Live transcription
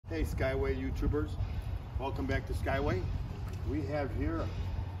Hey Skyway YouTubers, welcome back to Skyway. We have here a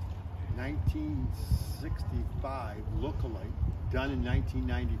 1965 lookalike done in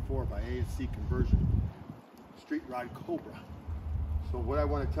 1994 by ASC Conversion, Street Rod Cobra. So what I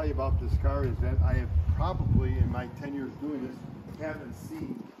want to tell you about this car is that I have probably in my 10 years doing this haven't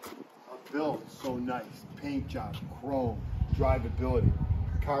seen a build so nice. Paint job, chrome, drivability.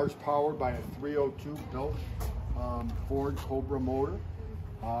 Car's powered by a 302 built Ford Cobra motor.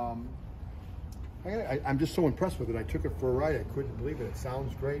 I'm just so impressed with it. I took it for a ride. I couldn't believe it. It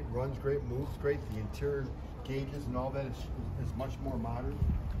sounds great, runs great, moves great. The interior gauges and all that is much more modern.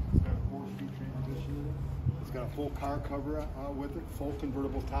 It's got a 4-speed transmission in it. It's got a full car cover with it, full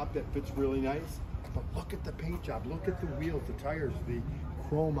convertible top that fits really nice. But look at the paint job. Look at the wheels, the tires, the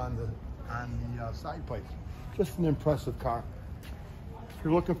chrome on the side plates. Just an impressive car. If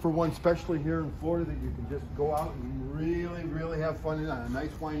you're looking for one, especially here in Florida, that you can just go out and really have fun in on a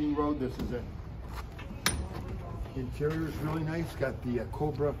nice winding road, this is it. Interior is really nice. It's got the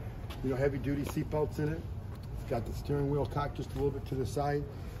Cobra, heavy duty seat belts in it. It's got the steering wheel cocked just a little bit to the side.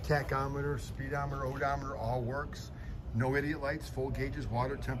 Tachometer, speedometer, odometer, all works. No idiot lights, full gauges,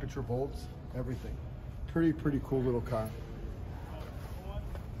 water temperature, volts, everything. Pretty cool little car.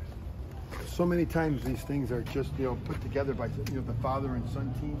 So many times these things are just put together by the father and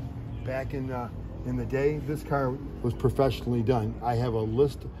son team back in the day. This car was professionally done. I have a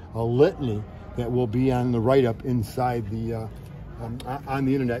litany that will be on the write-up inside the on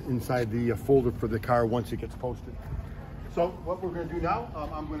the internet, inside the folder for the car once it gets posted. So what we're going to do now,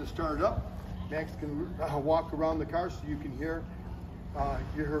 I'm going to start it up. Max can walk around the car so you can hear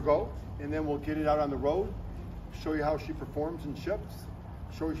her go, and then we'll get it out on the road, show you how she performs and ships,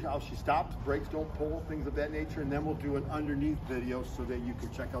 show you how she stops, brakes don't pull, things of that nature, and then we'll do an underneath video so that you can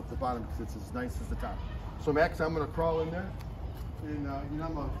check out the bottom because it's as nice as the top. So Max, I'm going to crawl in there, and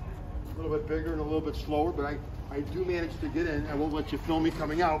I'm a little bit bigger and a little bit slower, but I do manage to get in. I won't let you film me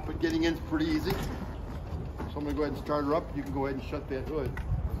coming out, but getting in is pretty easy. So I'm going to go ahead and start her up. You can go ahead and shut that hood.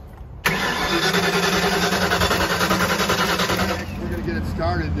 Next, we're going to get it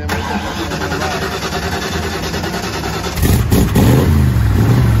started, and then we'll get it ride.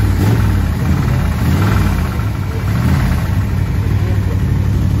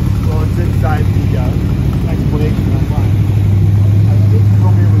 Inside the explanation online. I think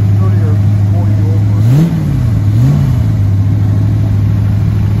from here was 30 or 40 over.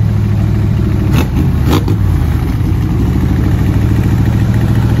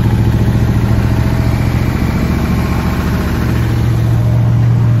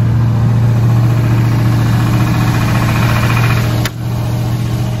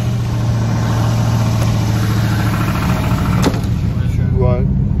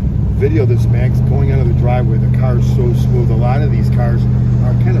 Video this, Max, going out of the driveway. The car is so smooth. A lot of these cars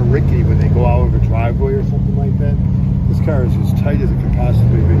are kind of rickety when they go out of a driveway or something like that. This car is as tight as it can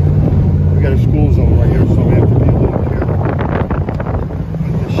possibly be. We got a school zone right here, so we have to be a little careful.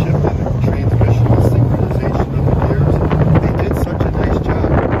 But the shift in the transmission, the synchronization of the gears, they did such a nice job.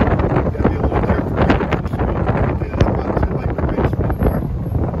 You got to be a little careful. They did it up onto like the race for the car.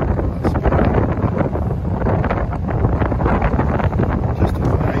 Just a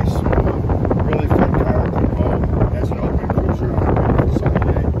nice, really fun car to go as an open cruiser on a beautiful sunny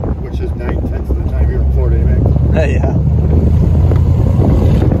day, which is 9/10 of the time here in Florida, Max. Yeah.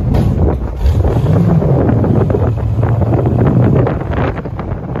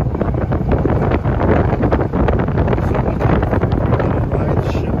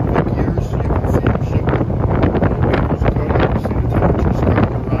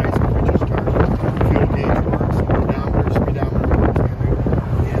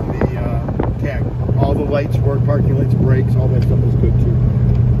 Lights work, parking lights, brakes, all that stuff is good too.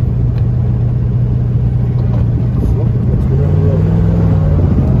 So, let's go down the road.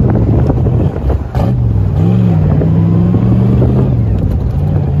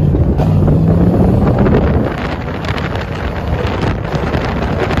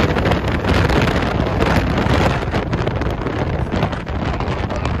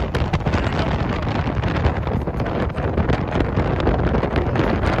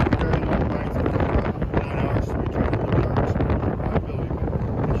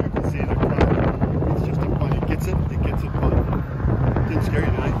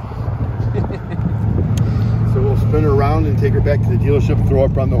 So we'll spin her around and take her back to the dealership, throw her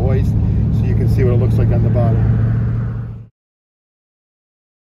up on the hoist so you can see what it looks like on the bottom.